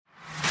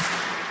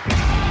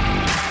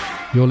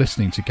You're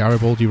listening to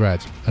Garibaldi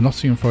Red, a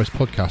Nottingham Forest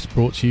podcast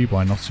brought to you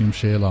by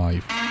Nottinghamshire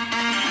Live.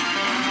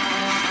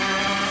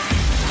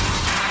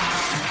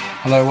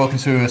 Hello, welcome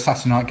to a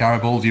Saturday night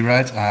Garibaldi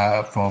Red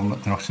from the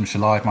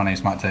Nottinghamshire Live. My name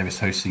is Matt Davis,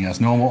 hosting as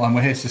normal, and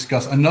we're here to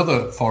discuss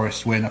another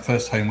Forest win, a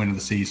first home win of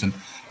the season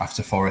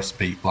after Forest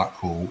beat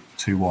Blackpool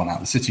 2-1 at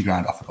the City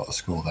Ground. I forgot the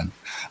score then.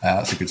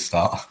 That's a good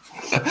start.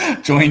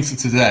 Joined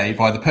today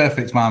by the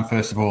perfect man,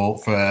 first of all,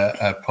 for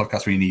a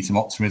podcast where you need some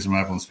optimism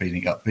when everyone's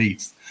feeling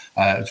upbeat.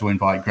 Joined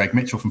by Greg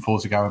Mitchell from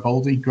Forza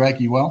Garibaldi. Greg,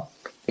 you well?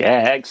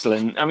 Yeah,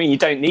 excellent. I mean, you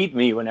don't need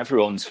me when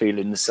everyone's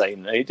feeling the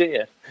same, though, do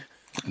you?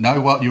 No,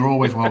 well, you're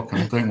always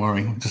welcome. Don't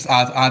worry. Just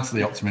add to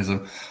the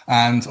optimism.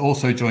 And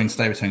also joined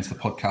today, returning to the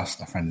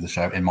podcast, a friend of the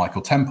show, in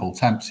Michael Temple.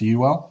 Temps, are you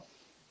well?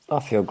 I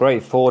feel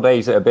great. 4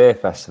 days at a beer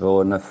festival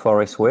and a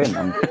Forest win.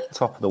 I'm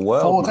top of the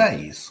world. 4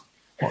 days?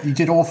 What, you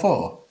did all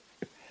four?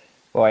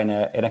 Well, in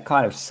a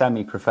kind of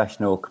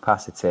semi-professional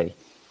capacity,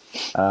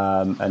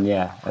 and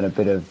a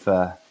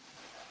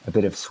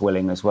bit of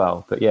swilling as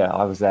well. But yeah,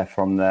 I was there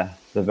from the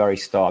very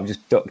start. I've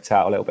just ducked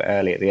out a little bit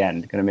early at the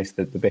end. Going to miss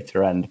the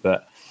bitter end,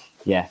 but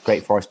yeah,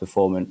 great Forest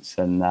performance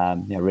and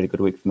really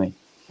good week for me.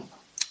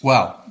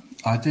 Well,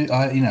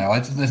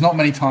 there's not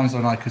many times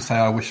when I could say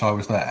I wish I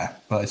was there,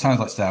 but it sounds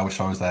like today I wish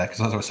I was there, because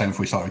as I was saying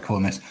before we started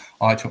recording this,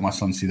 I took my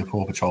son to see the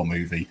Paw Patrol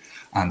movie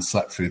and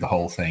slept through the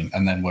whole thing,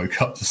 and then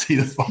woke up to see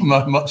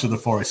much of the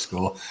Forest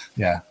score.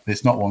 Yeah,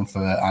 it's not one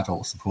for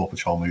adults, the Paw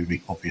Patrol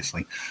movie,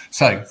 obviously.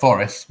 So,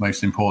 Forest,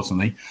 most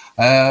importantly.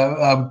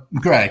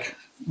 Greg,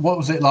 what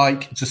was it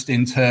like just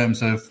in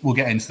terms of, we'll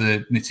get into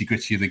the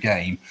nitty-gritty of the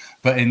game,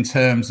 but in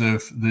terms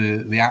of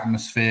the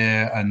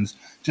atmosphere and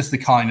just the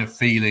kind of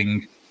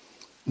feeling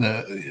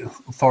that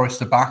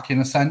Forest are back, in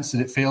a sense?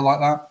 Did it feel like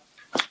that?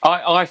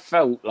 I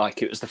felt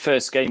like it was the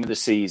first game of the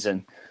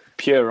season,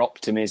 pure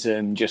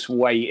optimism, just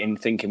waiting,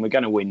 thinking we're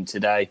going to win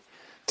today,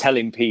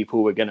 telling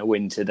people we're going to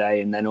win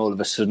today, and then all of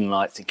a sudden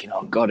like thinking,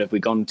 oh God, have we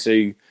gone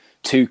too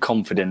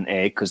confident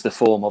here? Because the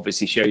form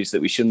obviously shows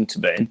that we shouldn't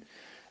have been.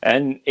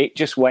 And it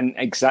just went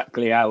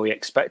exactly how we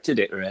expected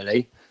it,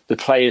 really. The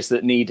players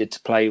that needed to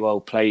play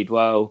well played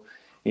well.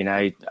 You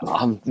know,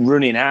 I'm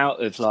running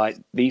out of like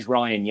these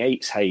Ryan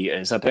Yates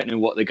haters. I don't know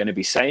what they're going to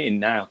be saying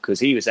now, because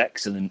he was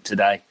excellent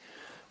today.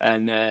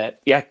 And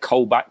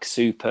Colback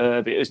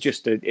superb. It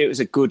was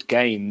a good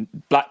game.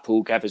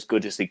 Blackpool gave as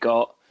good as they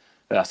got.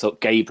 I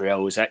thought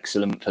Gabriel was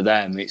excellent for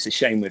them. It's a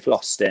shame we've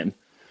lost him,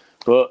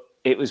 but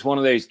it was one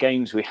of those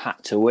games we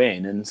had to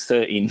win. And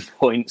 13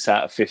 points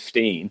out of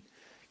 15,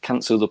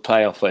 cancel the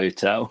playoff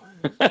hotel.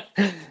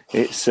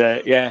 It's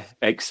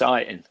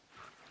exciting.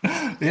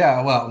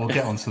 Yeah, well, we'll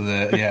get onto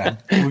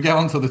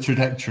the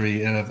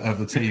trajectory of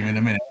the team in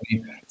a minute.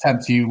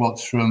 Tempt, you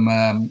watched from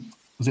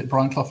was it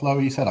Brian Clough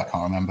Lower? You said, I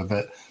can't remember,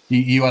 but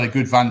you had a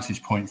good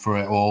vantage point for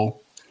it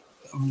all.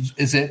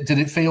 Did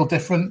it feel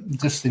different,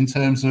 just in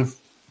terms of,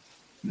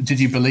 did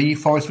you believe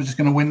Forest were just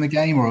going to win the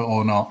game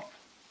or not?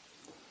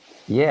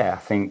 Yeah, I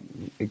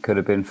think it could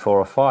have been 4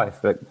 or 5,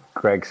 but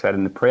Greg said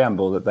in the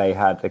preamble that they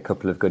had a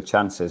couple of good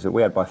chances, but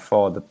we had by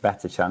far the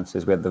better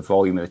chances. We had the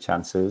volume of the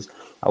chances.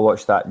 I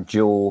watched that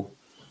duel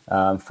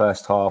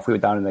first half. We were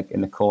down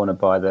in the corner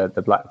by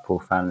the Blackpool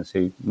fans,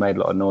 who made a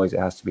lot of noise, it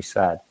has to be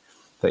said.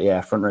 But yeah,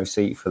 front row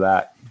seat for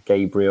that.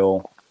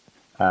 Gabriel,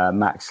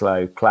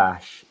 Maxlow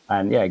clash.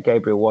 And yeah,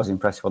 Gabriel was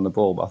impressive on the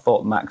ball, but I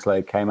thought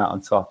Maxlow came out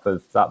on top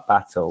of that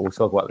battle. We'll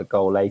talk about the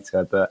goal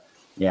later, but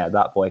yeah,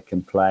 that boy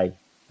can play.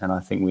 And I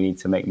think we need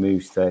to make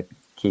moves to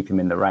keep him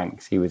in the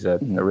ranks. He was a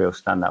real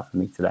standout for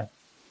me today.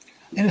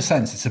 In a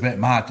sense, it's a bit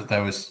mad that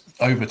there was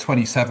over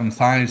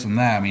 27,000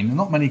 there. I mean,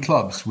 not many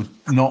clubs would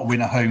not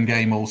win a home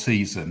game all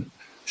season,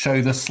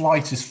 show the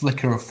slightest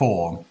flicker of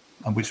form,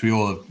 and which we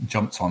all have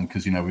jumped on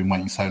because, we've been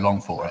waiting so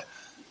long for it.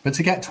 But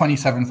to get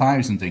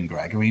 27,000 in,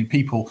 Greg, I mean,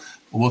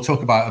 we'll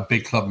talk about a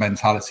big club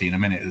mentality in a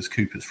minute, as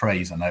Cooper's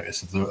phrase, I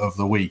noticed, of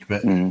the week.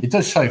 But it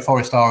does show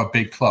Forest are a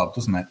big club,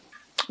 doesn't it?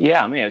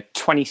 Yeah, I mean,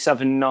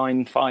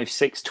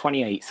 27,956,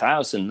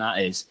 28,000, that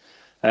is.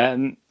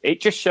 It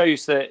just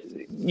shows that,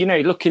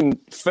 looking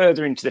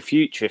further into the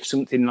future, if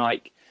something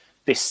like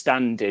this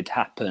stand did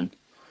happen,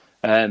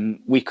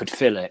 we could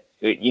fill it.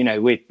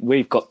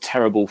 We've got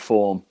terrible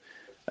form.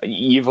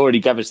 You've already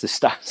given us the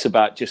stats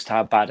about just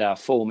how bad our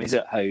form is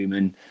at home,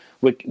 and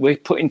we're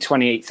putting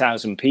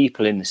 28,000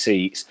 people in the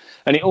seats.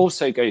 And it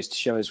also goes to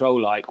show as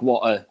well, like,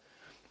 what a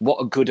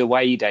good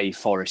away day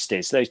Forest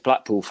is. Those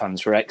Blackpool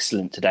fans were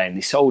excellent today, and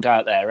they sold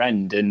out their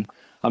end. And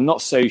I'm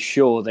not so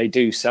sure they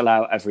do sell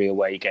out every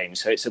away game,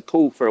 so it's a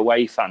pull for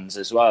away fans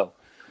as well.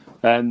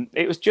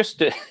 It was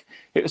just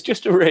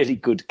a really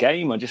good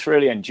game. I just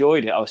really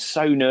enjoyed it. I was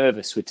so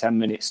nervous with 10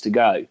 minutes to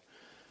go,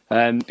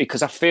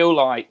 because I feel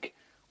like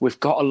we've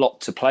got a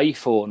lot to play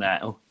for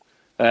now.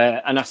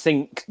 And I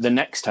think the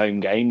next home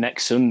game,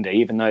 next Sunday,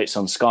 even though it's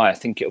on Sky, I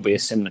think it'll be a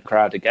similar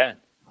crowd again.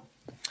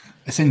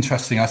 It's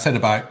interesting. I said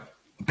about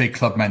big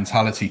club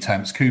mentality,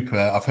 Temps. Cooper,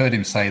 I've heard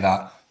him say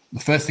that.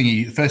 His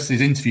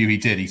interview he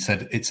did, he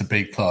said it's a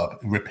big club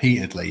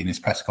repeatedly in his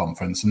press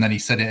conference. And then he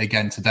said it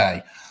again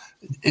today.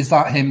 is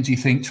that him, do you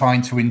think,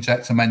 trying to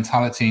inject a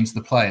mentality into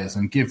the players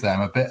and give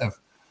them a bit of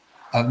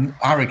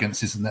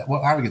arrogance, isn't it?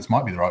 Well, arrogance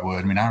might be the right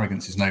word. I mean,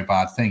 arrogance is no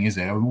bad thing, is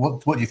it?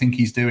 What do you think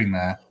he's doing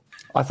there?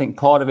 I think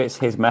part of it's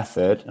his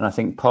method, and I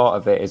think part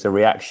of it is a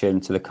reaction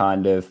to the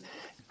kind of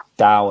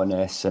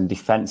dourness and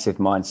defensive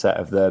mindset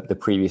of the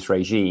previous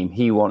regime.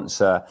 He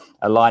wants a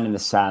line in the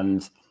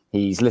sand.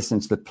 He's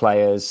listened to the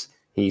players.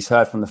 He's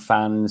heard from the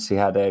fans. He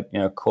had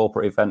a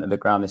corporate event at the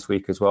ground this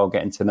week as well,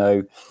 getting to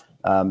know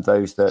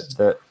those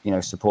that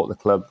support the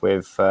club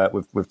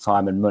with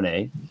time and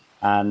money.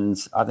 And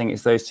I think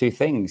it's those two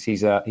things.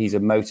 He's a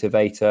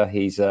motivator.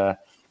 He's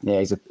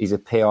a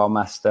PR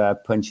master,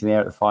 punching the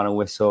air at the final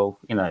whistle.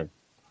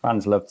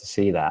 Fans love to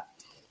see that.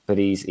 But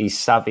he's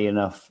savvy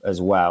enough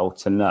as well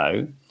to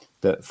know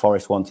that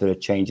Forest wanted a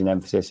change in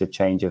emphasis, a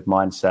change of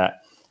mindset.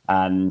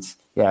 And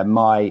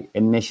my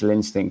initial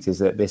instinct is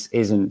that this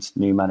isn't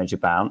new manager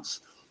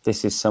bounce.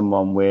 This is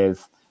someone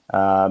with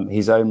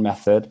his own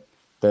method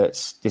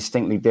that's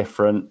distinctly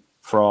different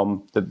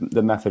from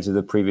the methods of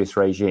the previous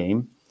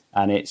regime,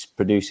 and it's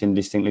producing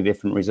distinctly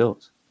different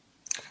results.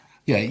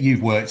 Yeah,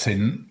 you've worked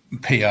in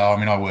PR. I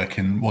mean, I work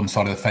in one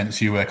side of the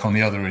fence, you work on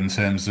the other in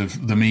terms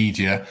of the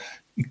media.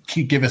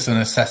 Can you give us an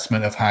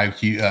assessment of how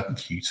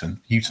Houghton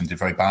did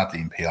very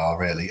badly in PR,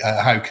 really,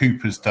 how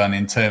Cooper's done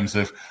in terms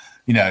of,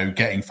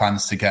 getting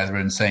fans together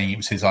and saying it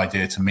was his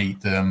idea to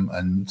meet them,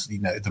 and,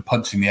 the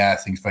punch in the air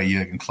thing's very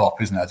Jurgen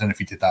Klopp, isn't it? I don't know if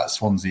he did that at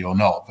Swansea or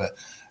not, but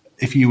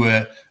if you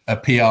were a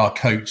PR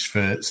coach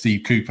for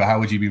Steve Cooper, how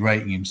would you be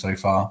rating him so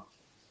far?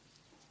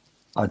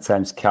 I'd say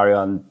him to carry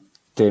on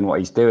doing what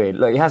he's doing.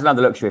 Look, he hasn't had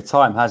the luxury of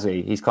time, has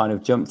he? He's kind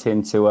of jumped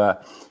into a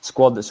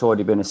squad that's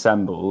already been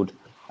assembled,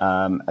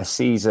 a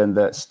season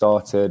that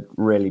started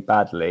really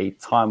badly.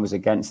 Time was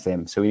against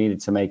him, so he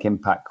needed to make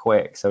impact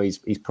quick. So he's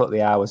put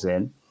the hours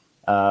in.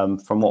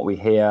 From what we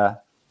hear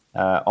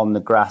on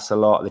the grass a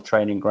lot, the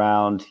training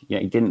ground, he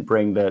didn't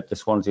bring the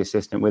Swansea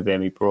assistant with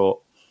him. He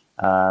brought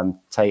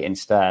Tate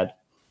instead.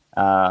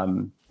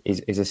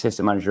 His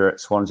assistant manager at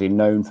Swansea,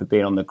 known for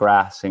being on the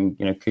grass, and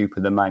Cooper,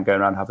 the man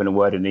going around having a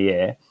word in the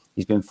ear.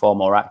 He's been far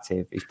more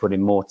active. He's put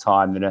in more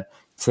time than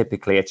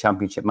typically a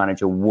Championship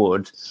manager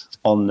would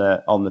on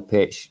the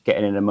pitch,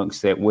 getting in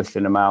amongst it,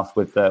 whistling a mouth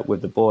with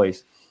the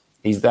boys.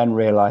 He's then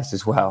realised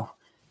as well,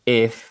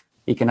 if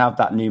he can have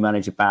that new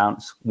manager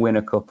bounce, win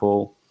a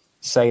couple,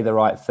 say the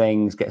right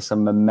things, get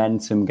some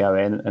momentum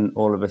going, and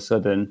all of a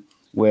sudden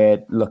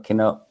we're looking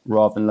up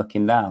rather than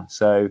looking down.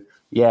 So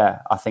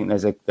I think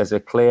there's a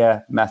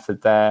clear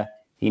method there.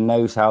 He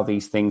knows how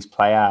these things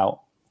play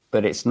out,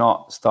 but it's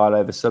not style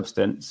over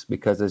substance,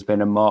 because there's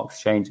been a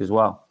marks change as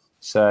well.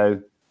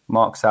 So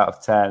marks out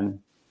of 10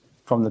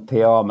 from the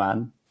PR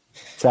man,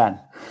 10.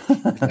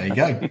 There you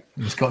go.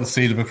 It's got the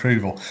seal of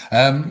approval.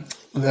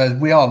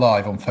 We are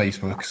live on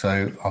Facebook,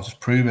 so I'll just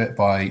prove it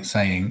by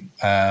saying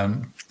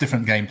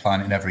different game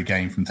plan in every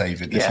game from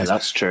David.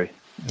 That's true.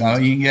 I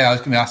was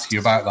going to ask you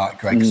about that,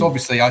 Greg, because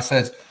obviously I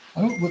said,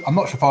 I'm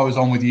not sure if I was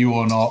on with you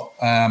or not,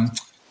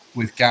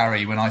 with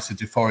Gary, when I said,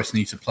 do Forest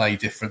need to play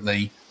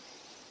differently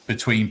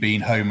between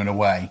being home and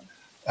away?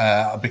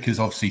 Because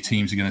obviously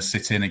teams are going to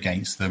sit in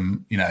against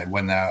them,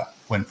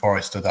 when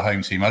Forest are the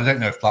home team. I don't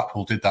know if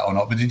Blackpool did that or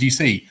not, but did you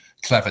see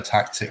clever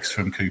tactics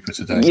from Cooper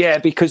today? Yeah,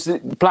 because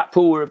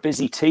Blackpool were a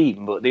busy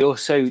team, but they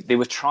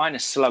were trying to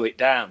slow it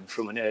down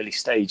from an early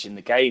stage in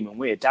the game, and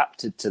we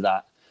adapted to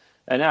that.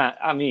 And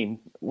I mean,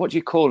 what do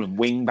you call them?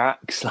 Wing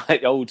backs,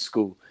 like old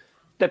school.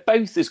 They're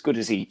both as good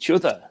as each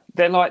other.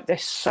 They're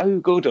so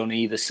good on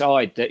either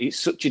side that it's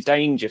such a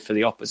danger for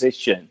the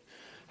opposition.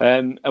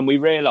 And we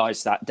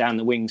realised that down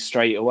the wing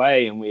straight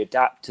away, and we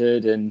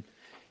adapted. And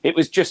it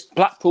was just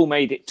Blackpool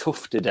made it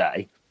tough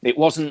today. It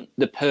wasn't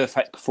the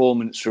perfect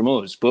performance from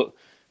us, but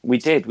we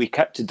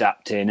kept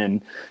adapting.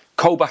 And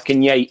Colback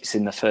and Yates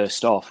in the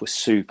first half was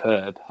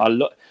superb.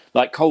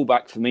 Like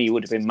Colback for me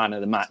would have been man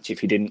of the match if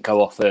he didn't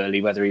go off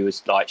early, whether he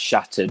was like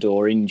shattered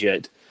or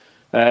injured.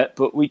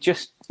 But we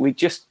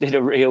just did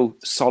a real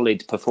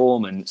solid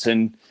performance,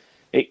 and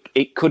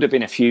it could have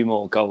been a few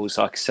more goals,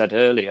 like I said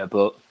earlier.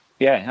 But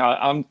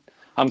I'm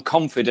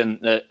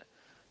confident that,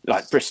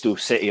 like, Bristol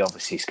City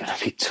obviously is going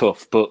to be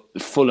tough, but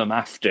Fulham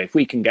after, if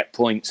we can get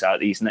points out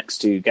of these next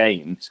two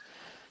games,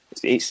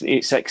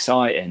 it's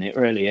exciting. It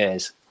really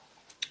is.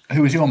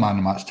 Who was your man of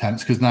the match,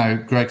 Temps? Because now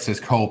Greg says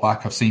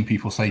Colback. I've seen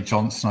people say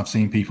Johnson. I've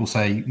seen people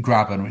say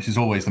Graben, which is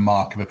always the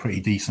mark of a pretty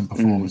decent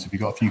performance if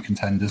you've got a few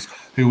contenders.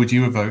 Who would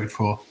you have voted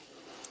for?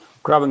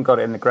 Graben got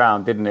it in the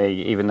ground, didn't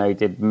he? Even though he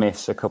did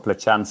miss a couple of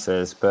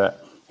chances,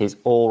 but his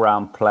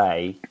all-round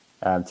play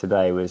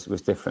today was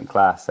different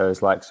class. So it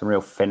was like some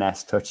real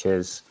finesse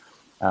touches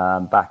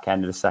back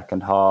end of the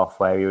second half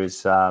where he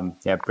was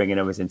bringing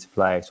others into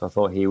play. So I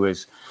thought he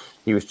was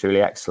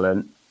truly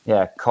excellent.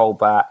 Yeah,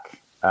 Colback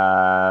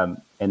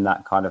in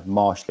that kind of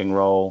marshalling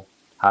role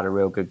had a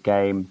real good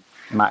game.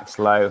 Max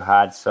Lowe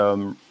had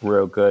some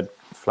real good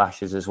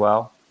flashes as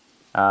well.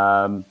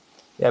 Brennan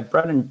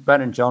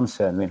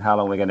Johnson. I mean, how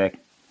long are we going to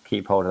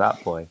keep hold of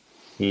that boy?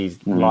 He's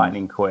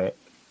lightning quick.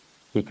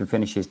 He can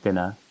finish his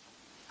dinner.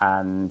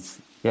 And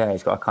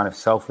he's got a kind of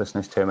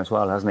selflessness to him as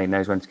well, hasn't he?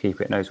 Knows when to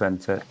keep it, knows when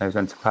to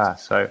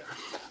pass. So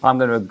I'm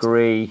going to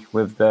agree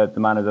with the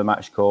man of the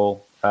match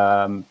call.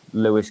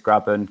 Lewis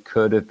Grabban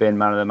could have been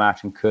man of the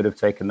match and could have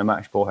taken the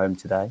match ball home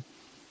today.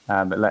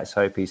 But let's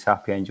hope he's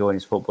happy, enjoying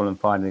his football and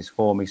finding his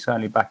form. He's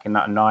certainly back in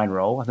that 9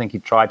 role. I think he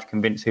tried to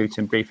convince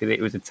Houghton briefly that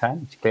it was a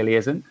 10, which clearly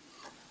isn't.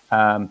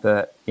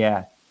 But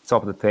yeah,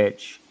 top of the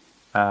pitch,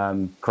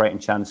 creating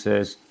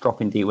chances,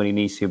 dropping deep when he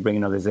needs to,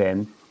 bringing others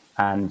in.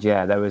 And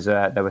yeah, there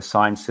were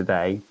signs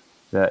today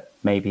that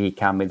maybe he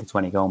can be the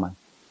 20-goal man.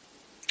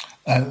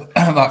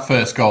 That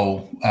first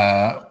goal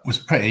was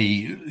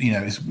pretty,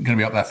 it's going to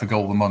be up there for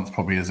goal of the month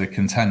probably as a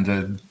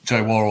contender.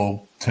 Joe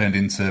Worrell turned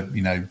into,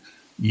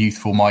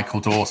 youthful Michael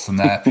Dawson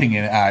there,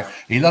 pinging it out.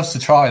 He loves to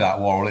try that,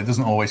 Worrell. It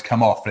doesn't always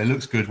come off, but it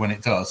looks good when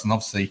it does. And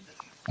obviously,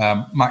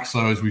 Max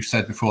Lowe, as we've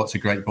said before, it's a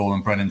great ball,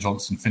 and Brennan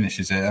Johnson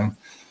finishes it. And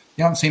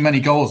you haven't seen many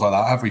goals like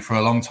that, have we, for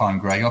a long time,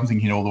 Greg? I'm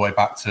thinking all the way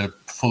back to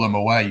Fulham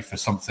away for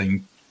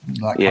something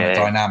that kind of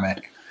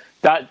dynamic.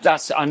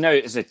 That's I know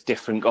it was a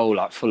different goal.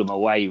 Like Fulham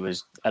away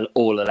was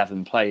all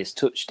 11 players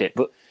touched it,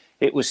 but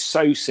it was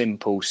so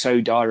simple,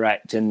 so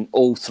direct, and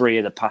all 3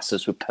 of the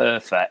passes were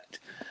perfect.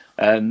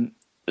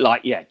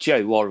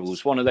 Joe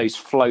Worrell's one of those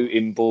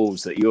floating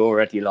balls that you're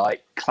already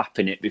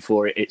clapping it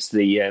before it hits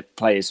the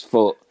player's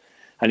foot,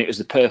 and it was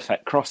the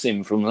perfect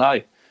crossing from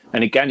Lowe.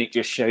 And again, it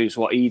just shows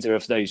what either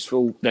of those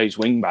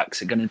wing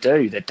backs are going to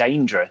do. They're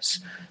dangerous,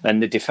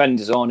 and the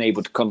defenders aren't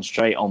able to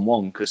concentrate on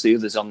one because the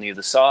other's on the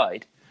other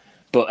side.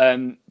 But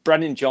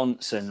Brennan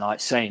Johnson,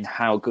 saying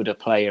how good a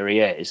player he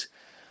is,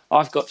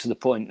 I've got to the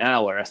point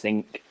now where I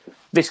think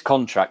this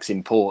contract's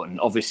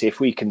important. Obviously, if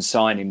we can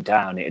sign him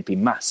down, it'd be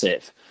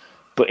massive.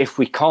 But if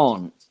we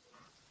can't,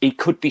 he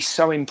could be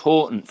so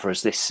important for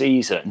us this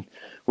season.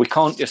 We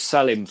can't just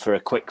sell him for a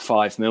quick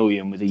 5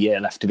 million with a year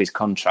left of his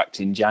contract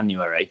in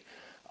January.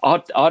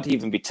 I'd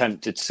even be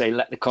tempted to say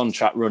let the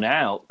contract run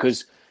out,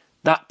 because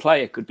that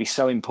player could be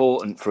so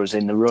important for us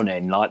in the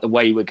run-in. Like the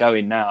way we're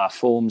going now, our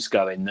form's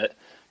going, that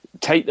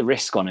take the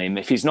risk on him.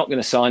 If he's not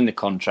going to sign the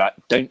contract,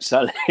 don't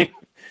sell him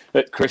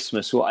at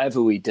Christmas,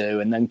 whatever we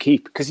do, and then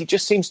keep, because he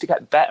just seems to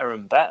get better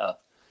and better.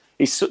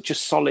 He's such a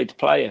solid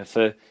player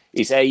for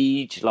his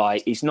age.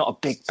 He's not a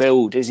big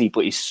build, is he?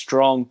 But he's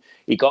strong.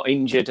 He got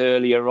injured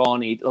earlier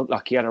on. He looked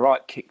like he had a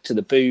right kick to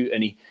the boot,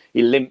 and he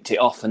limped it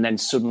off, and then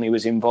suddenly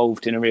was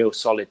involved in a real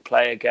solid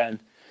play again.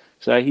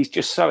 So he's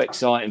just so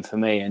exciting for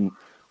me, and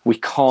we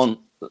can't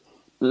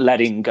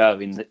let him go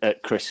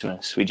at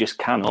Christmas. We just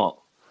cannot.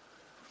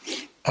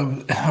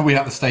 Are we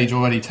at the stage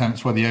already,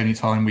 Temps, where the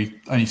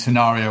only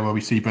scenario where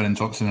we see Brennan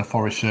Johnson in a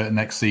Forest shirt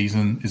next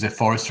season is if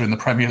Forest are in the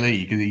Premier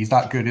League? He's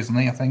that good, isn't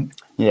he, I think?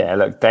 Yeah,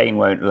 look, Dane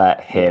won't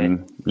let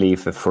him leave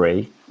for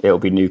free. It'll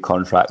be new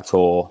contract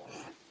or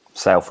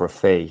sale for a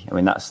fee. I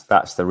mean,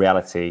 that's the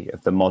reality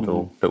of the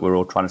model that we're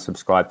all trying to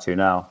subscribe to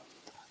now.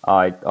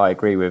 I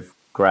agree with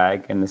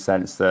Greg in the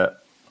sense that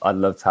I'd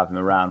love to have him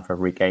around for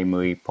every game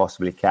we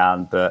possibly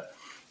can. But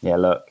yeah,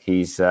 look,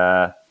 he's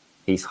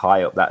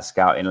high up that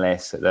scouting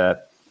list at the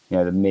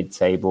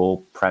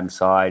mid-table Prem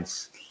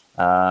sides.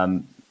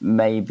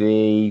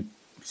 Maybe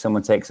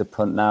someone takes a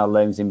punt now,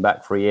 loans him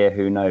back for a year.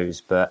 Who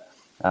knows? But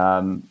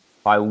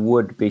I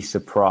would be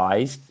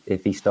surprised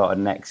if he started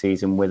next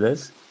season with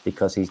us,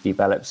 because he's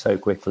developed so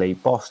quickly.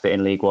 Bossed it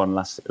in League One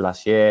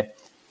last year,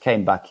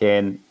 came back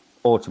in,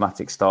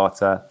 automatic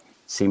starter,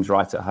 seems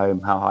right at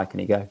home. How high can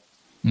he go?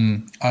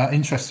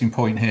 Interesting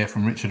point here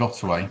from Richard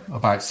Ottaway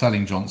about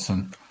selling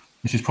Johnson,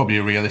 which is probably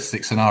a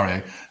realistic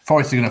scenario.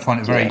 Forest are going to find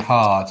it very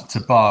hard to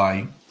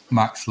buy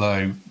Max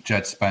Lowe,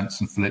 Jed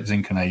Spence and Philip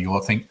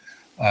Zinkenagel. I think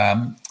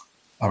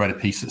I read a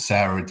piece that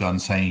Sarah had done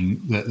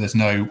saying that there's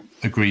no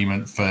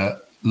agreement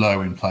for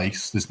Lowe in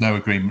place. There's no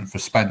agreement for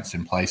Spence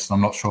in place. And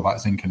I'm not sure about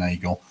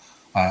Zinkenagel.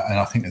 And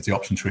I think there's the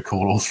option to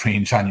recall all 3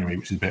 in January,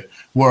 which is a bit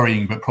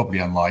worrying, but probably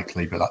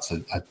unlikely. But that's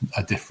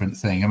a different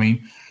thing. I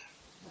mean,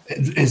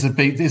 is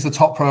the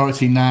top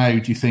priority now,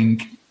 do you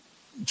think,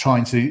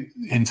 trying to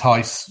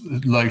entice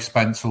Lowe,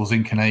 Spence or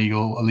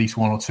Zinkenagel, at least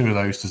 1 or 2 of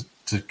those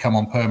to come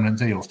on permanent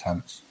deals,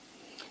 Temps?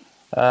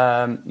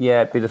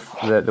 It'd be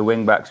the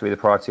wing backs would be the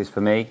priorities for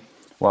me.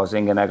 While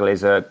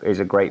Zinkenagel is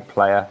a great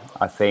player,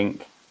 I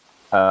think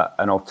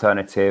an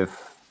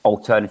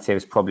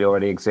alternatives probably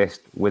already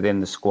exist within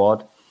the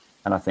squad,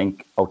 and I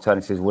think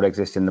alternatives would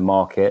exist in the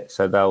market.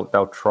 So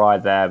they'll try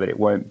there, but it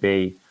won't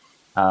be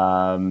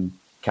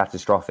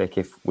catastrophic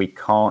if we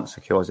can't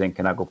secure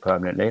Zinkenagel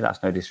permanently.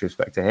 That's no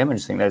disrespect to him. I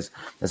just think there's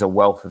a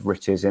wealth of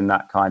riches in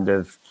that kind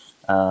of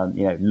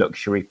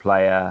luxury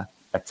player,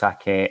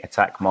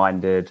 attack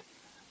minded.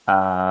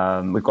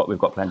 We've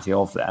got plenty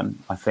of them.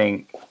 I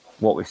think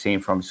what we've seen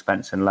from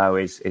Spence and Lowe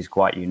is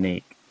quite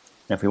unique.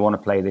 And if we want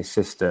to play this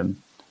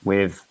system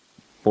with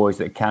boys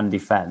that can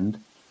defend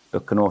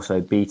but can also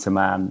beat a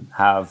man,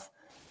 have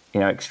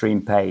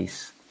extreme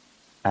pace,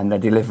 and their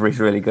delivery is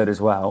really good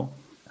as well,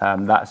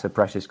 that's a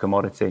precious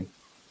commodity.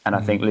 And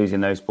I think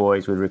losing those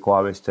boys would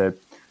require us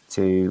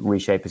to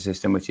reshape a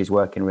system which is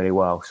working really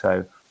well.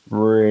 So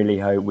really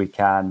hope we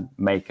can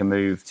make a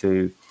move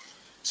to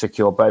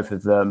secure both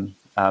of them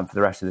for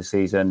the rest of the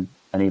season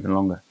and even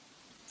longer.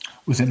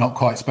 Was it not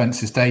quite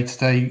Spence's day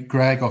today,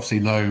 Greg? Obviously,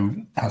 Lowe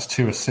has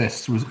 2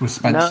 assists. Was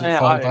Spence at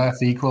fault there for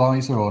the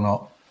equaliser or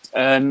not?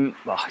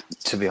 Well,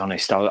 to be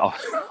honest, I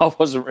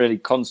wasn't really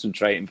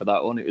concentrating for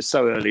that one. It was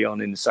so early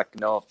on in the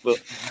second half, but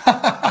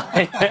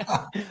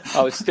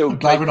I was still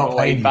glad we're not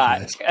way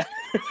back.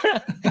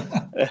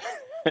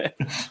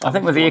 I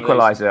think with the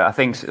equaliser, I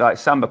think like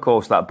Samba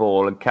calls that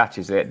ball and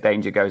catches it,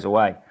 danger goes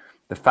away.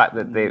 The fact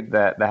that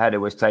the header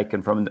was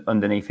taken from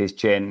underneath his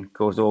chin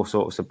caused all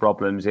sorts of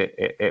problems.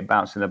 It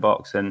bounced in the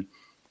box and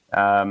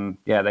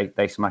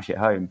they smash it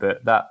home.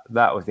 But that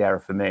was the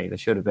error for me. There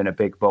should have been a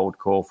big bold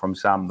call from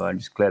Samba and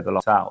just cleared the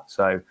lot out.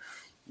 So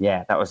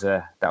yeah, that was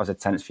a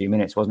tense few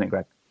minutes, wasn't it,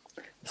 Greg?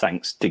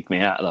 Thanks, dig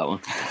me out of that one.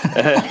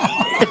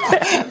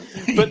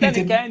 But then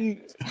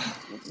again,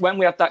 when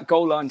we had that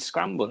goal line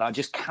scramble, I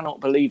just cannot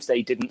believe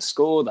they didn't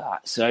score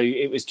that. So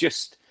it was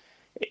just.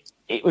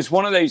 It was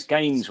one of those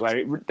games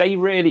where they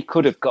really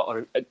could have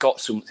got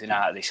something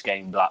out of this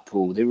game,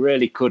 Blackpool. They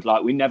really could.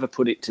 Like, we never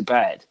put it to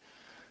bed.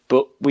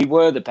 But we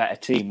were the better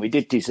team. We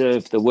did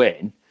deserve the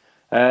win.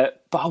 But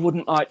I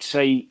wouldn't like to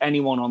say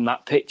anyone on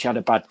that pitch had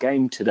a bad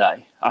game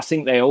today. I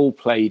think they all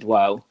played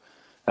well.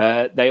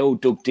 They all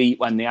dug deep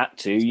when they had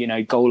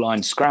to. Goal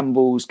line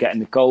scrambles, getting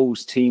the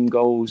goals, team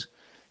goals.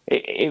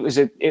 It was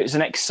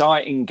an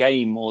exciting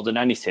game more than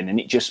anything.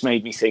 And it just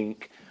made me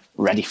think,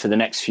 ready for the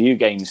next few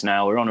games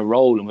now. We're on a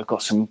roll and we've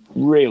got some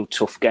real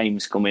tough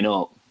games coming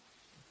up.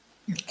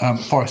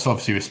 Forest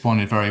obviously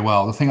responded very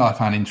well. The thing I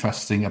found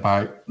interesting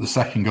about the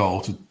second goal,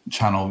 to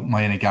channel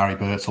my inner Gary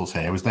Birtles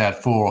here, was they had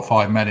 4 or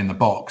 5 men in the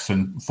box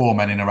and 4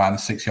 men in around the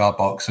 6-yard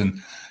box.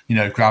 And,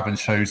 Graben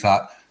shows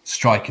that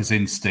striker's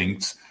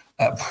instinct.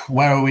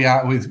 Where are we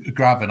at with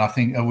Graben? I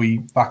think, are we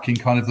back in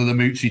kind of the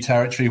Lamucci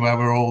territory where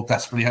we're all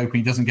desperately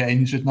hoping he doesn't get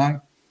injured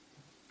now?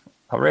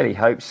 I really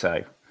hope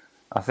so.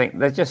 I think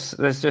there's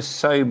just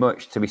so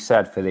much to be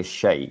said for this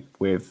shape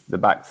with the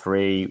back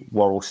three,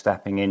 Worrell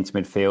stepping into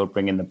midfield,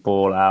 bringing the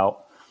ball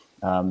out,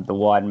 the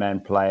wide men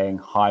playing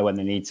high when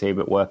they need to,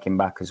 but working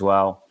back as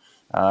well.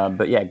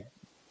 But yeah,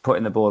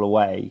 putting the ball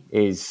away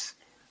has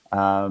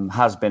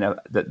been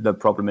the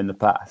problem in the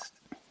past.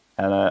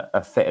 And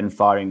a fit and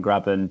firing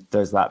Graben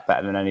does that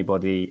better than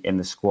anybody in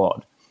the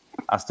squad.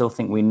 I still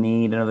think we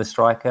need another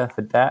striker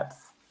for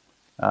depth.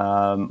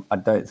 I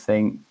don't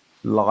think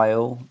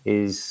Lyle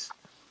is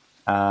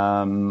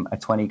a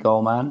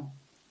 20-goal man.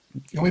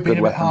 We've been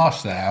a bit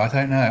harsh there. I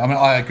don't know. I mean,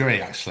 I agree,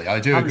 actually. I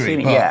do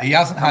agree. But he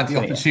hasn't had the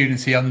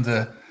opportunity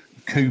under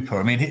Cooper.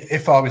 I mean,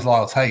 if I was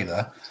Lyle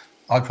Taylor,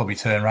 I'd probably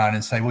turn around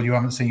and say, well, you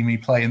haven't seen me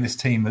play in this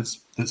team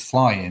that's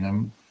flying.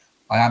 And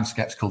I am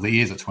sceptical that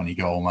he is a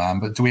 20-goal man.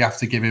 But do we have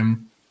to give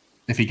him,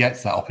 if he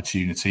gets that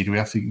opportunity, do we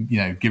have to,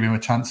 give him a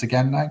chance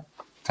again now?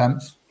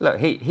 Temps? Look,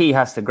 he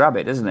has to grab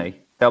it, doesn't he?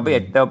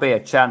 There'll be a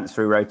chance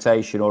through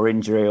rotation or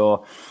injury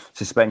or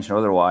suspension or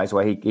otherwise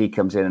where he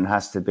comes in and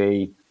has to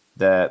be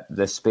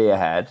the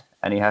spearhead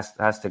and he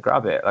has to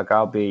grab it. Like,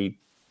 I'll be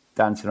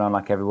dancing around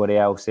like everybody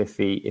else if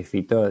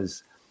he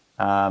does.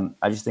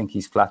 I just think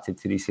he's flattered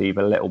to deceive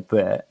a little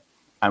bit.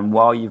 And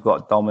while you've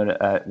got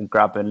dominant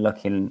Graben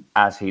looking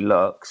as he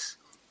looks,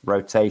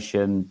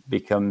 rotation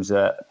becomes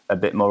a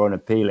bit more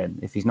unappealing.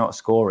 If he's not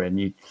scoring,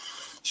 you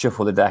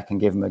shuffle the deck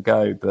and give him a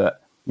go.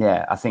 But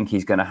yeah, I think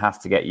he's going to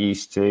have to get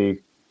used to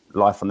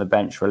life on the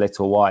bench for a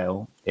little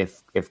while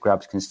if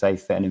Grabs can stay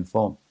fit and in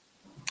form.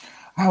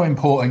 How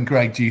important,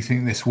 Greg, do you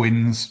think this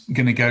win's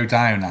going to go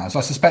down as? I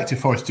suspect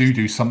if Forest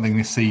do something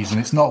this season,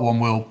 it's not one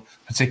we'll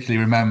particularly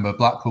remember.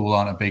 Blackpool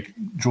aren't a big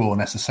draw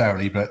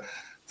necessarily, but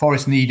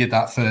Forest needed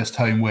that first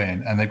home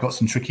win and they've got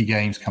some tricky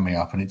games coming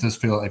up and it does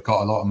feel like they've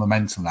got a lot of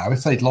momentum now.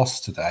 If they'd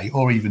lost today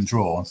or even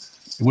drawn,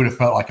 it would have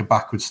felt like a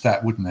backward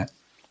step, wouldn't it?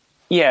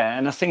 Yeah,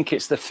 and I think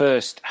it's the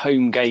first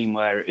home game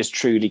where it is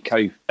truly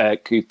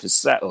Cooper's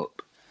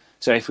setup.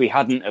 So if we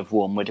hadn't have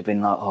won, we'd have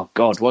been like, oh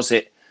God, was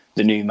it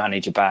the new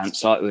manager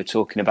bounce like we were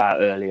talking about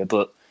earlier?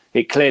 But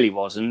it clearly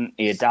wasn't.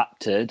 He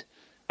adapted.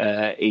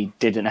 He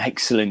did an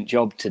excellent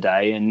job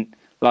today. And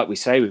like we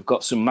say, we've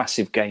got some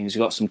massive games.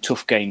 We've got some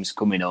tough games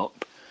coming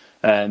up.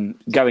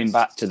 Going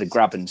back to the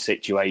Graben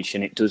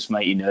situation, it does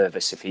make you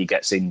nervous if he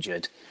gets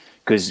injured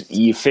because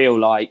you feel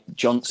like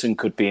Johnson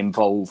could be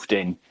involved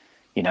in,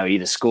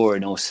 either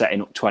scoring or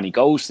setting up 20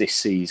 goals this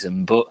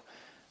season. But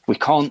we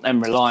can't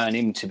then rely on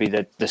him to be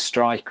the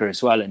striker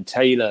as well. And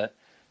Taylor,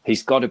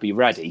 he's got to be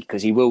ready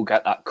because he will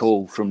get that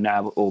call from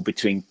now or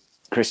between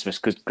Christmas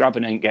because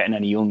Graben ain't getting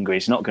any younger.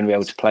 He's not going to be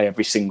able to play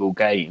every single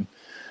game.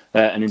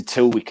 And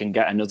until we can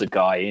get another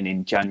guy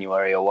in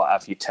January or what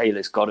have you,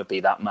 Taylor's got to be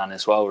that man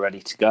as well,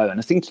 ready to go. And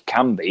I think he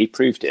can be. He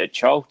proved it at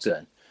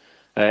Charlton.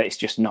 It's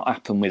just not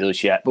happened with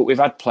us yet. But we've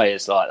had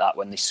players like that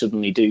when they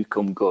suddenly do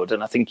come good.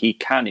 And I think he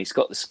can. He's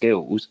got the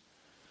skills.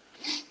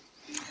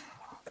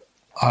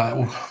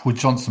 Would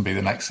Johnson be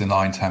the next in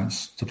line,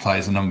 Temps, to play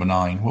as a number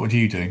 9? What would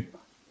you do?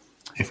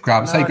 If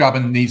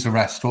Graben needs a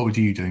rest, what would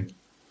you do?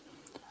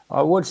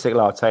 I would stick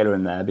Lyle Taylor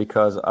in there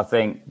because I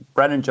think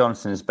Brennan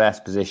Johnson's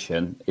best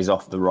position is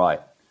off the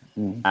right.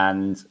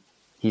 And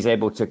he's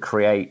able to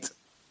create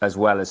as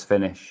well as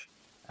finish.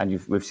 And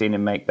we've seen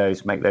him make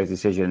those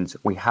decisions.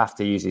 We have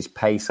to use his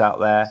pace out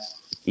there.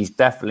 He's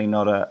definitely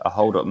not a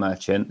hold-up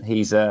merchant.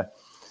 He's he's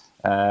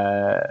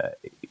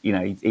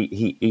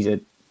a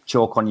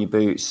chalk on your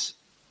boots,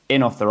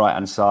 in off the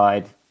right-hand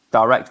side,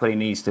 direct where he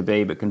needs to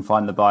be, but can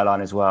find the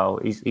byline as well.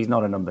 He's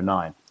not a number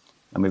 9.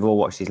 And we've all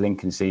watched his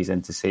Lincoln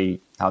season to see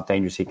how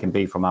dangerous he can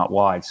be from out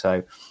wide.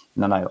 So,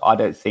 no, I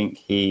don't think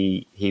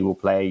he will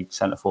play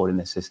centre forward in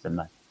this system,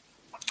 no.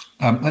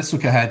 Let's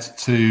look ahead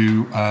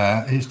to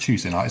it's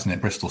Tuesday night, isn't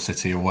it? Bristol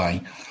City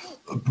away.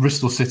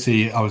 Bristol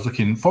City, I was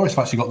looking, Forest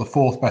have actually got the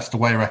 4th best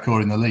away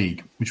record in the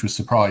league, which was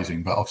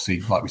surprising. But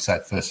obviously, like we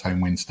said, first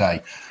home win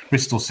today.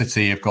 Bristol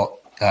City have got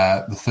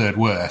the 3rd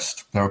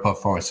worst. They're above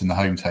Forest in the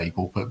home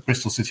table. But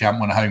Bristol City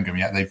haven't won a home game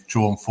yet. They've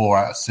drawn 4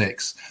 out of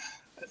 6.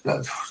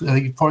 Are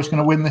Forest going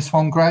to win this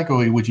one, Greg,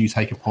 or would you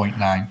take a point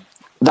now?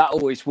 That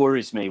always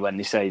worries me when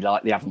they say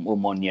like they haven't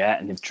won one yet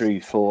and they've drew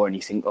 4 and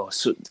you think,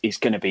 so it's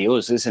going to be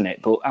us, isn't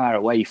it? But our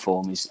away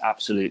form is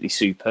absolutely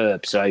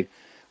superb. So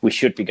we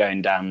should be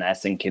going down there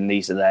thinking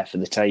these are there for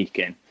the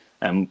taking.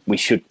 And we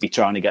should be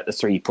trying to get the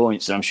 3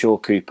 points, and I'm sure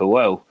Cooper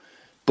will.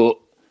 But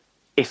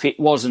if it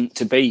wasn't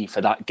to be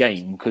for that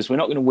game, because we're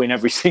not going to win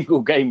every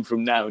single game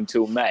from now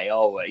until May,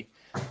 are we?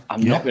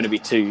 I'm not going to be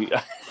too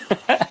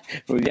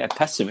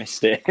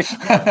pessimistic.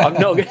 I'm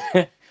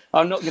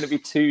not going to be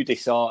too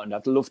disheartened.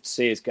 I'd love to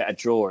see us get a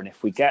draw, and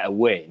if we get a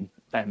win,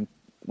 then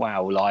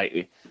wow,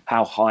 like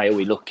how high are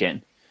we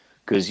looking?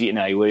 Because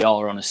we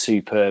are on a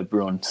superb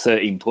run.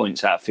 13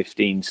 points out of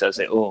 15 says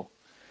it all.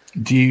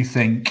 Do you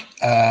think?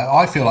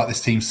 I feel like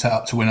this team's set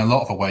up to win a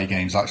lot of away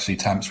games. Actually,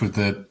 Temps, with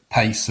the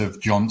pace of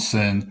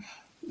Johnson,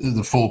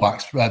 the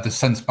fullbacks, the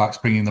centre backs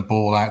bringing the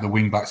ball out, the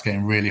wing backs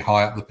getting really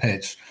high up the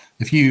pitch.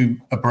 If you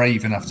are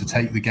brave enough to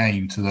take the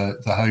game to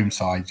the home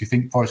side, do you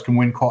think Forest can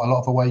win quite a lot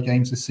of away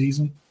games this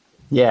season?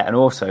 Yeah, and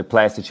also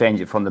players to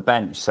change it from the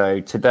bench. So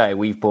today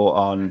we've brought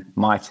on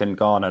Mighton,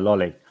 Garner,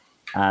 Lolly,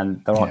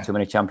 and there aren't too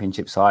many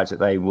Championship sides that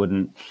they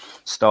wouldn't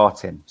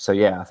start in. So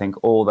yeah, I think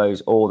all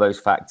those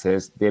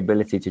factors, the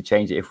ability to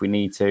change it if we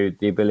need to,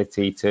 the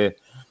ability to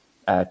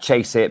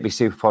chase it, be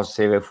super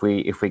positive if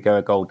we go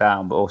a goal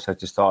down, but also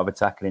to start with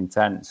attacking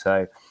intent.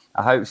 So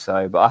I hope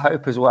so, but I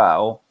hope as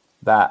well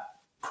that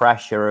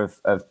pressure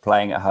of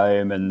playing at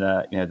home and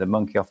the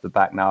monkey off the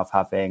back now of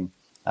having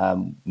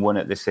won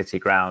at the City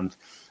ground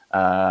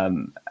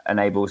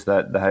enables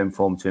the home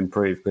form to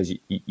improve, because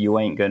you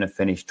ain't going to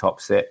finish top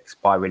 6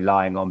 by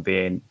relying on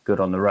being good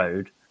on the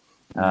road.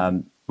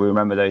 We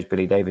remember those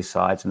Billy Davies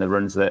sides and the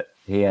runs that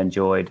he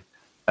enjoyed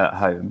at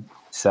home.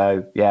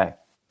 So yeah,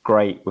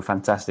 great, we're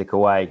fantastic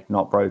away,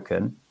 not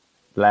broken.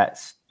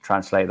 Let's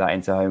translate that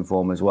into home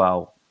form as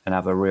well and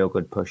have a real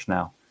good push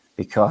now,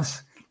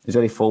 because it was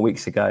only 4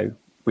 weeks ago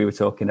we were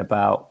talking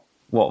about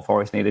what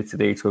Forest needed to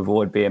do to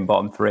avoid being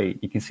bottom 3.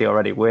 You can see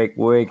already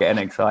we're getting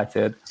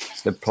excited.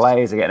 The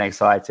players are getting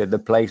excited. The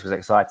place was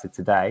excited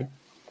today.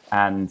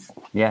 And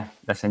yeah,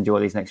 let's enjoy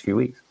these next few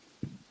weeks.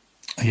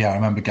 Yeah, I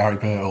remember Gary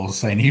Birtles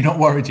saying, "You're not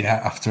worried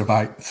yet," after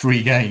about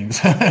 3 games.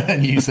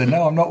 And you said,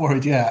 "No, I'm not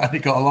worried yet." And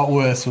it got a lot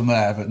worse from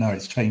there, but no,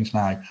 it's changed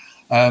now.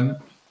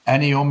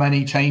 Any or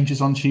many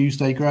changes on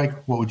Tuesday, Greg?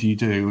 What would you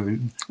do?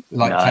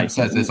 Like Kent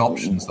says, there's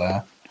options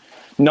there.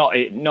 Not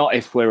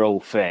if we're all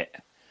fit.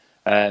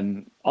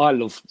 I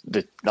love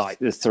the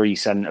 3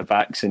 centre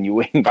backs and your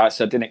wing backs.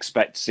 I didn't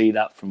expect to see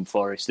that from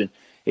Forest, and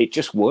it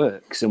just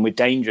works. And we're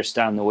dangerous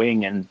down the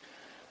wing. And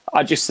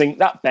I just think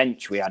that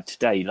bench we had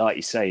today, like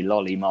you say,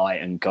 Lolly,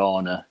 Might, and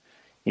Garner.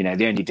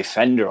 The only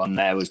defender on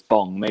there was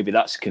Bong. Maybe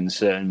that's a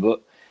concern,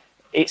 but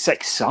it's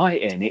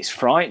exciting. It's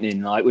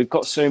frightening. Like, we've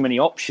got so many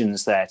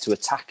options there to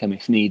attack them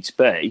if needs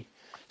be.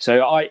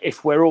 So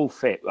if we're all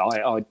fit,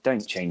 I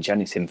don't change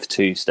anything for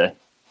Tuesday.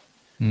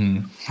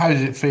 How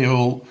does it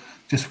feel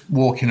just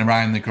walking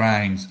around the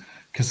grounds?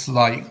 Because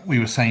like we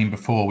were saying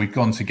before, we've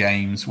gone to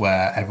games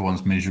where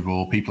everyone's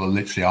miserable. People are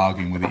literally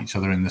arguing with each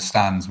other in the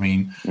stands. I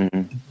mean,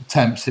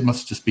 Temps, it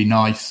must just be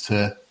nice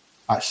to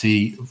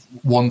actually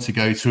want to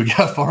go to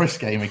a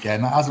Forest game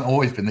again. That hasn't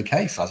always been the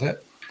case, has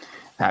it?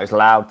 It was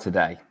loud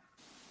today.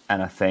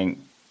 And I think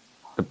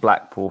the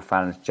Blackpool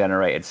fans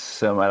generated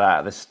some of that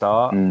at the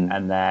start.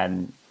 And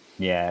then,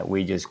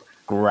 we just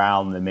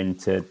ground them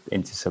into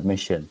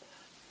submission.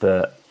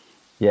 But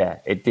yeah,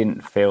 it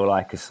didn't feel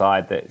like a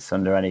side that's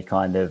under any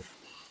kind of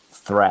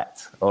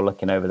threat or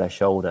looking over their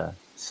shoulder.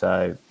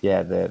 So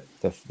yeah, the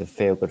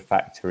feel good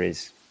factor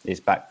is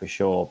back for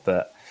sure.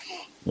 But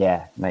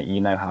yeah, mate,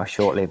 you know how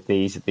short-lived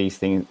these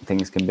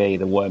things can be.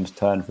 The worms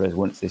turn for us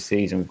once this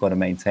season. We've got to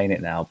maintain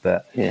it now.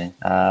 But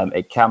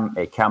it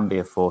can be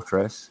a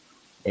fortress.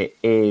 It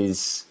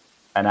is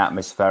an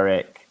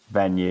atmospheric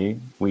venue.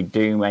 We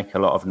do make a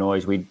lot of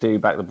noise. We do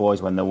back the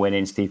boys when they're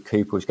winning. Steve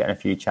Cooper was getting a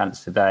few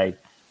chances today.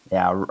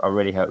 Yeah, I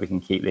really hope we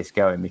can keep this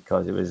going,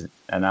 because it was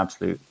an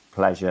absolute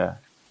pleasure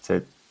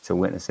to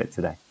witness it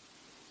today.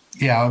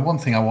 Yeah, one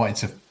thing I wanted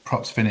to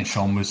perhaps finish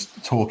on was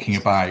talking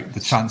about the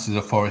chances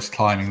of Forest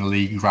climbing the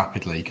league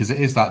rapidly, because it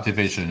is that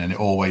division and it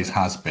always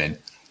has been.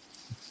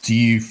 do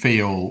you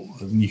feel,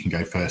 you can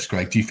go first,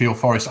 Greg, do you feel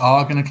Forest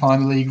are going to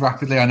climb the league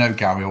rapidly? I know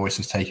Gary always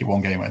says take it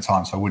one game at a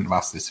time, so I wouldn't have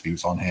asked this if he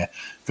was on here.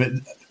 But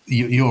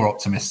you're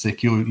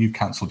optimistic. You've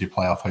cancelled your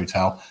playoff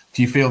hotel.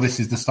 Do you feel this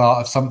is the start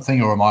of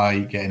something, or am I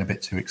getting a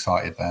bit too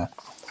excited there?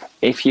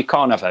 If you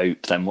can't have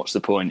hope, then what's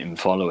the point in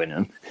following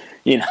them?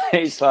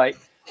 It's like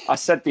I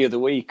said the other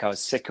week, I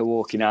was sick of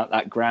walking out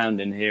that ground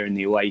and hearing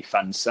the away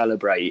fans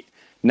celebrate.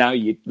 Now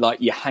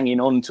you're hanging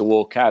on to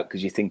walk out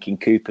because you're thinking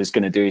Cooper's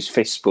going to do his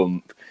fist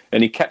bump,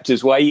 and he kept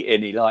us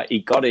waiting. He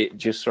got it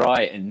just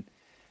right, and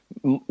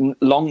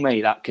long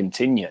may that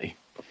continue.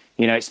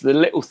 It's the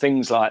little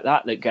things like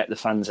that that get the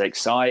fans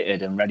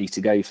excited and ready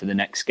to go for the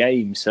next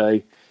game. So,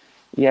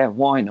 yeah,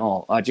 why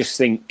not? I just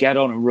think get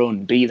on a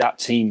run, be that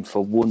team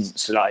for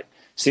once. Like,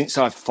 since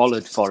I've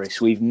followed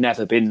Forest, we've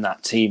never been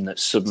that team that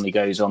suddenly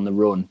goes on the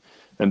run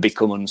and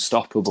become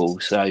unstoppable.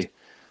 So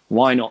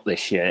why not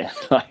this year?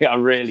 I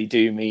really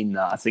do mean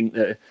that. I think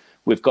that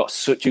we've got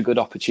such a good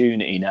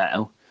opportunity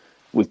now.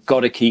 We've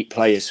got to keep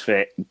players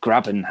fit.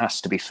 Graben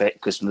has to be fit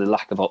because of the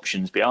lack of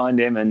options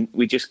behind him, and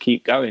we just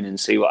keep going and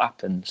see what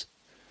happens.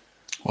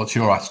 What's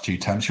your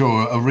attitude, Temps?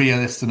 You're a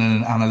realist and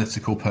an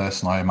analytical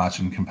person, I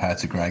imagine, compared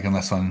to Greg,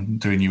 unless I'm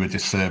doing you a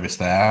disservice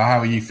there. How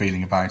are you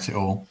feeling about it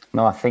all?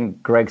 No, I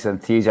think Greg's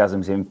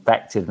enthusiasm's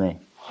infected me.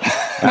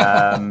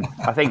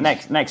 I think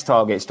next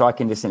target,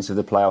 striking distance of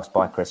the playoffs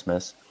by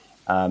Christmas.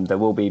 There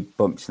will be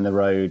bumps in the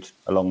road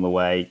along the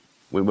way.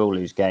 We will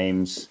lose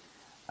games.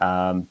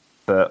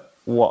 But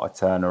what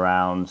a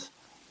turnaround.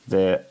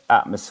 The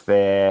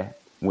atmosphere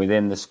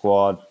within the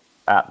squad,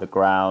 at the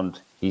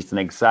ground. He's done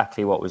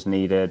exactly what was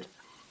needed.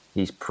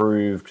 He's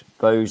proved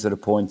those that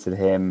appointed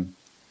him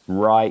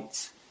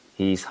right.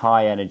 He's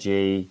high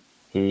energy.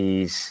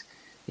 He's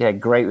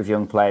great with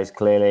young players,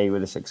 clearly,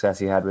 with the success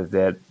he had with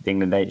the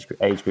England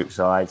age group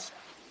sides.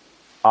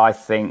 I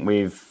think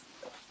we've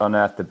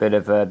unearthed a bit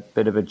of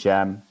a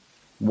gem.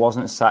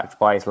 Wasn't sacked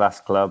by his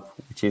last club,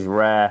 which is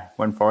rare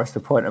when Forest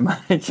appoint a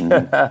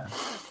manager.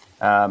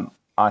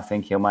 I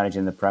think he'll manage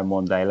in the Prem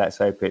one day. Let's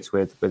hope it's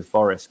with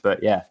Forest.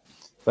 But yeah,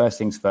 first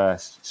things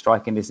first,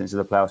 striking distance of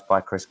the playoffs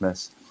by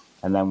Christmas,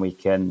 and then we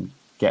can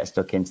get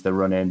stuck into the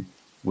run-in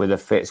with a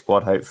fit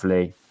squad,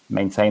 hopefully,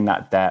 maintain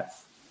that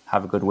depth,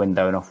 have a good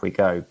window, and off we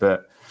go.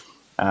 But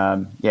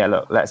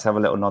look, let's have a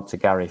little nod to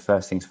Gary.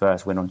 First things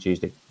first, win on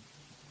Tuesday.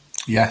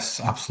 Yes,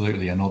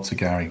 absolutely. A nod to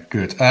Gary.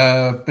 Good.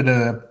 Bit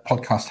of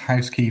podcast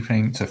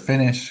housekeeping to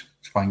finish.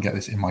 If I can get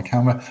this in my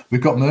camera.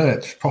 We've got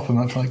merch, proper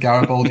merch, like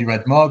Garibaldi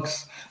red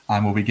mugs,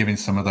 and we'll be giving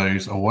some of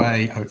those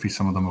away. Hopefully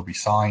some of them will be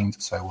signed,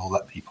 so we'll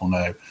let people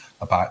know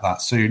about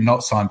that soon.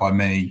 Not signed by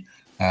me,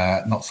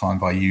 not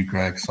signed by you,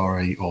 Greg,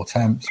 sorry, or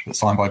Temps, but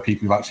signed by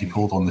people who've actually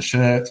pulled on the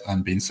shirt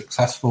and been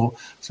successful.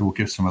 So we'll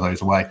give some of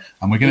those away.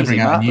 And we're going to bring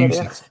out a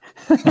newsletter.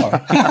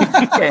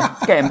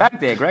 Getting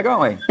back there, Greg,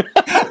 aren't we?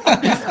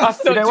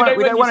 We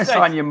don't want to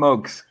sign your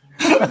mugs.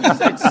 When you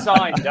said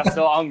signed, I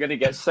thought I'm going to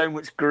get so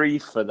much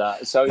grief for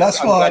that. So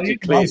that's why I'm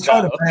trying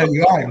to bail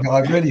you out.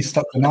 I've really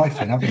stuck the knife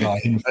in, haven't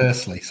I?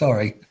 Inversely,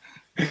 sorry.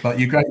 But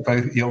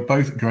you're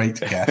both great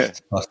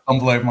guests. I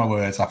stumble over my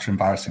words after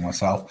embarrassing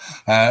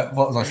myself.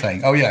 What was I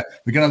saying? Oh yeah,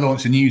 we're going to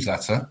launch a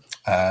newsletter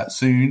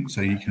soon,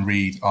 so you can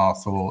read our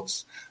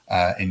thoughts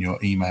in your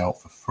email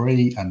for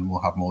free, and we'll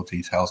have more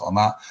details on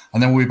that.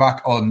 And then we'll be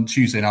back on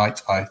Tuesday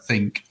night, I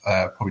think,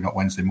 probably not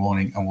Wednesday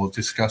morning, and we'll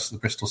discuss the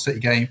Bristol City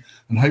game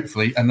and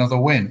hopefully another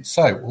win.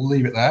 So we'll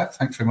leave it there.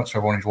 Thanks very much for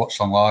everyone who's watched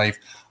on live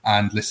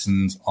and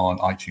listened on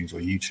iTunes or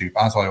YouTube.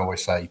 As I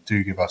always say,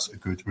 do give us a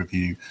good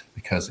review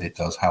because it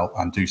does help,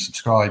 and do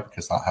subscribe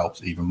because that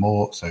helps even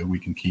more, so we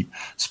can keep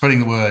spreading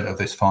the word of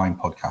this fine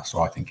podcast,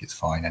 or I think it's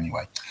fine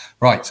anyway.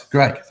 Right,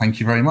 Greg, thank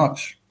you very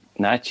much.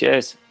 No,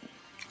 cheers.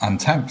 And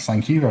Temps,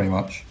 thank you very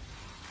much.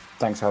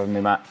 Thanks for having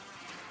me, Matt.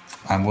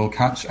 And we'll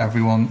catch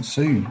everyone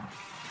soon.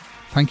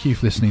 Thank you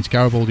for listening to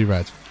Garibaldi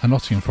Red, a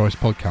Nottingham Forest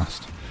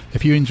podcast.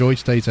 If you enjoyed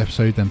today's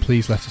episode, then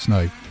please let us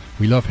know.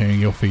 We love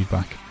hearing your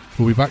feedback.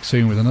 We'll be back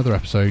soon with another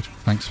episode.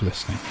 Thanks for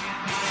listening.